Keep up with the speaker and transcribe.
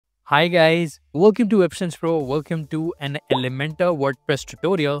Hi guys, welcome to Websense Pro. Welcome to an Elementor WordPress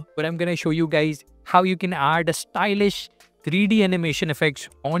tutorial where I'm going to show you guys how you can add a stylish 3D animation effects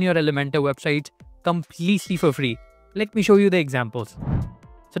on your Elementor website completely for free. Let me show you the examples.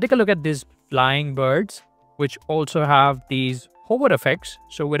 So take a look at these flying birds, which also have these hover effects.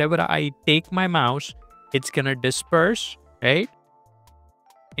 So wherever I take my mouse, it's going to disperse, right?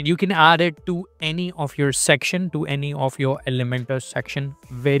 And you can add it to any of your section, to any of your Elementor section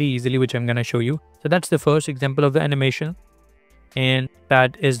very easily, which I'm going to show you. So that's the first example of the animation. And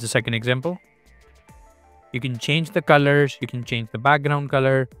that is the second example. You can change the colors, you can change the background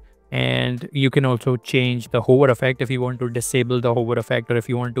color, and you can also change the hover effect if you want to disable the hover effect or if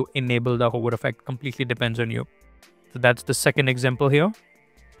you want to enable the hover effect. Completely depends on you. So that's the second example here.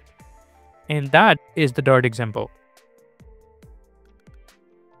 And that is the third example.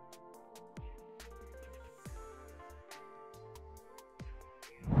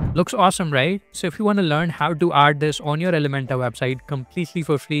 Looks awesome, right? So if you want to learn how to add this on your Elementor website completely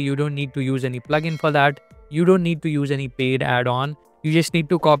for free, you don't need to use any plugin for that. You don't need to use any paid add-on. You just need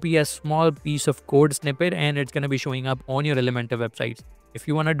to copy a small piece of code snippet and it's going to be showing up on your Elementor website. If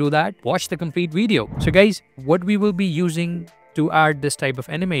you want to do that, watch the complete video. So guys, what we will be using to add this type of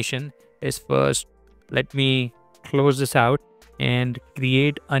animation is first, let me close this out and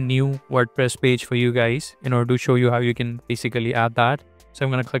create a new WordPress page for you guys in order to show you how you can basically add that. So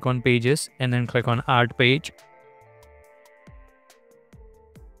I'm going to click on pages and then click on add page.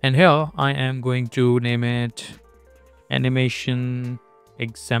 And here I am going to name it animation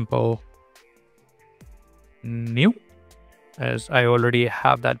example new, as I already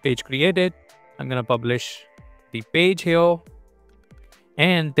have that page created. I'm going to publish the page here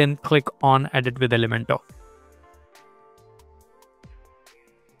and then click on edit with Elementor.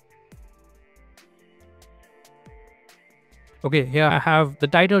 Okay, here I have the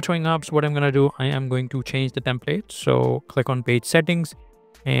title showing up. So what I'm going to do, I am going to change the template. So click on page settings.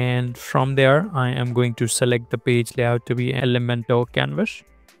 And from there, I am going to select the page layout to be Elementor canvas.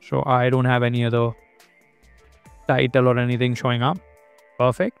 So I don't have any other title or anything showing up.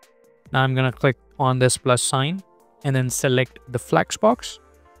 Perfect. Now I'm going to click on this plus sign and then select the flex box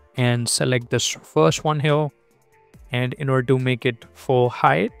and select this first one here. And in order to make it full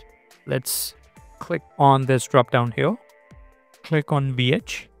height, let's click on this drop down here. Click on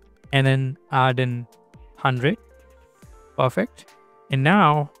VH and then add in 100. Perfect. And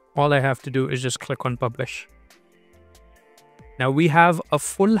now all I have to do is just click on publish. Now we have a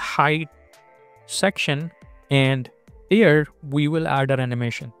full height section and here we will add our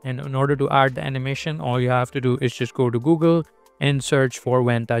animation. And in order to add the animation, all you have to do is just go to Google and search for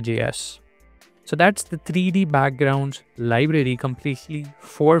Vanta.js. So that's the 3D backgrounds library completely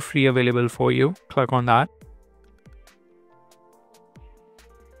for free available for you. Click on that.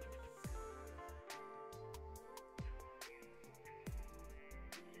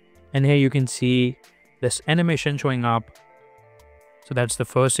 And here you can see this animation showing up. So that's the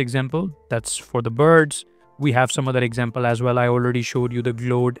first example. That's for the birds. We have some other example as well. I already showed you the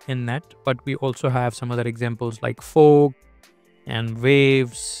glowed innet, but we also have some other examples like fog and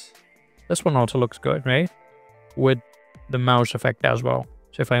waves. This one also looks good, right? With the mouse effect as well.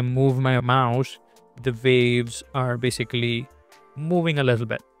 So if I move my mouse, the waves are basically moving a little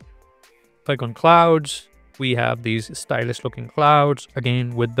bit. Click on clouds. We have these stylish looking clouds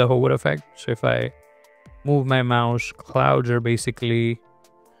again with the hover effect. So if I move my mouse, clouds are basically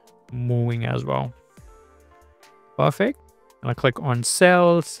moving as well. Perfect. And I click on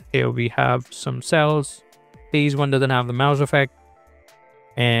cells. Here we have some cells. These one doesn't have the mouse effect.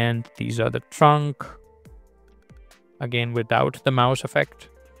 And these are the trunk. Again, without the mouse effect.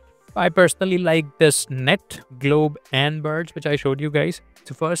 I personally like this net, globe, and birds, which I showed you guys.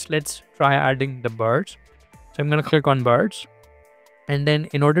 So first, let's try adding the birds. So I'm going to click on birds. And then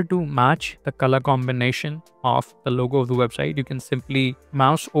in order to match the color combination of the logo of the website, you can simply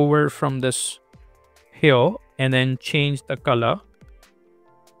mouse over from this here and then change the color.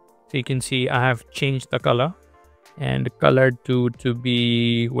 So you can see I have changed the color and color to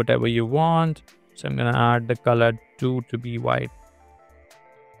be whatever you want. So I'm going to add the color to be white.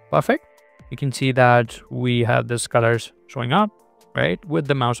 Perfect. You can see that we have this colors showing up, right, with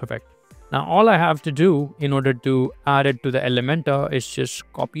the mouse effect. Now, all I have to do in order to add it to the Elementor is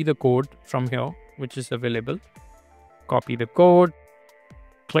just copy the code from here, which is available. Copy the code,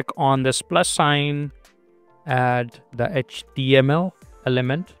 click on this plus sign, add the HTML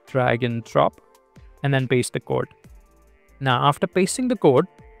element, drag and drop, and then paste the code. Now, after pasting the code,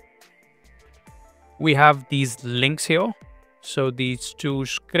 we have these links here. So these two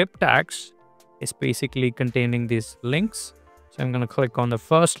script tags is basically containing these links. So I'm going to click on the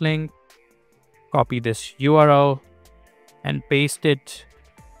first link, copy this URL and paste it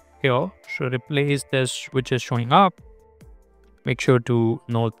here. So replace this, which is showing up. Make sure to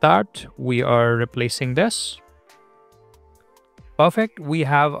note that we are replacing this. Perfect. We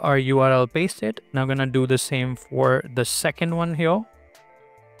have our URL pasted. Now I'm going to do the same for the second one here.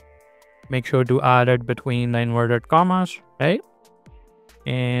 Make sure to add it between the inverted commas, right?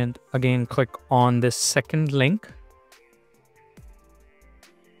 And again, click on this second link.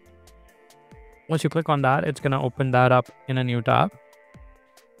 Once you click on that, it's going to open that up in a new tab.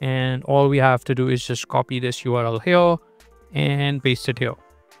 And all we have to do is just copy this URL here and paste it here.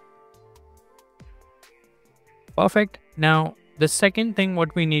 Perfect. Now, the second thing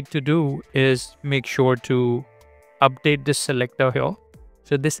what we need to do is make sure to update this selector here.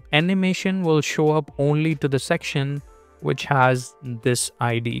 So this animation will show up only to the section which has this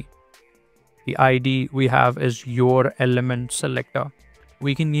ID. The ID we have is your element selector.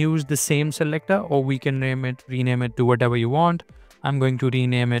 We can use the same selector or we can rename it to whatever you want. I'm going to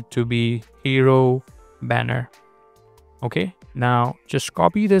rename it to be hero banner. Okay, now just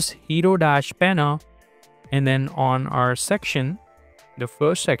copy this hero dash banner and then on our section, the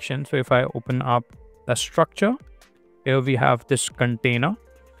first section. So if I open up the structure, here we have this container.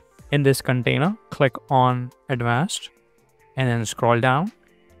 In this container, click on advanced and then scroll down.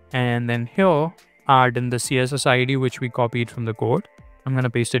 And then here, add in the CSS ID, which we copied from the code. I'm going to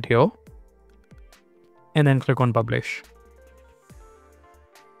paste it here and then click on publish.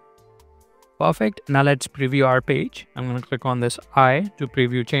 Perfect. Now let's preview our page. I'm going to click on this I to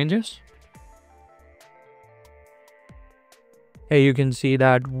preview changes. Here you can see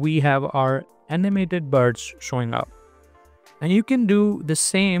that we have our animated birds showing up. And you can do the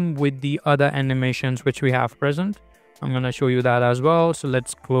same with the other animations which we have present. I'm going to show you that as well. So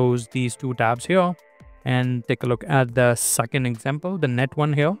let's close these two tabs here and take a look at the second example, the net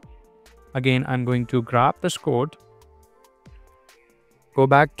one here. Again, I'm going to grab this code, go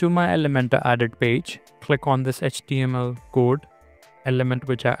back to my Elementor added page, click on this HTML code element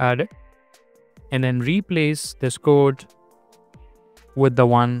which I added, and then replace this code with the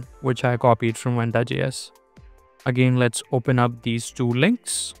one which I copied from Venta.js. Again, let's open up these two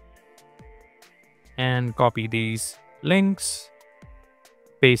links and copy these links,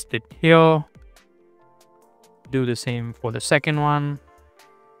 paste it here, do the same for the second one,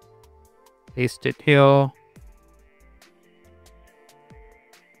 paste it here,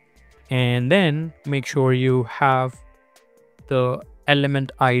 and then make sure you have the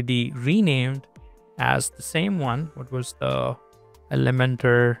element ID renamed as the same one. What was the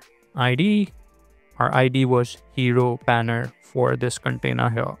Elementor ID? Our ID was hero banner for this container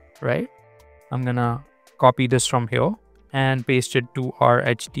here, right? I'm gonna copy this from here and paste it to our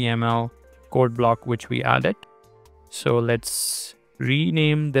HTML code block which we added. So let's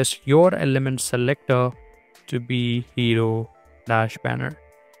rename this your element selector to be hero dash banner.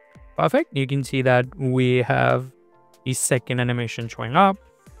 Perfect. You can see that we have the second animation showing up.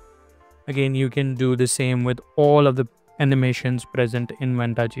 Again, you can do the same with all of the animations present in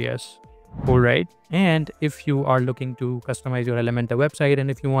Venta.js. All right. And if you are looking to customize your Elementor website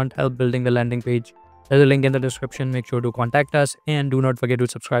and if you want help building the landing page, there's a link in the description. Make sure to contact us and do not forget to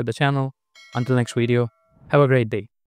subscribe the channel. Until next video, have a great day.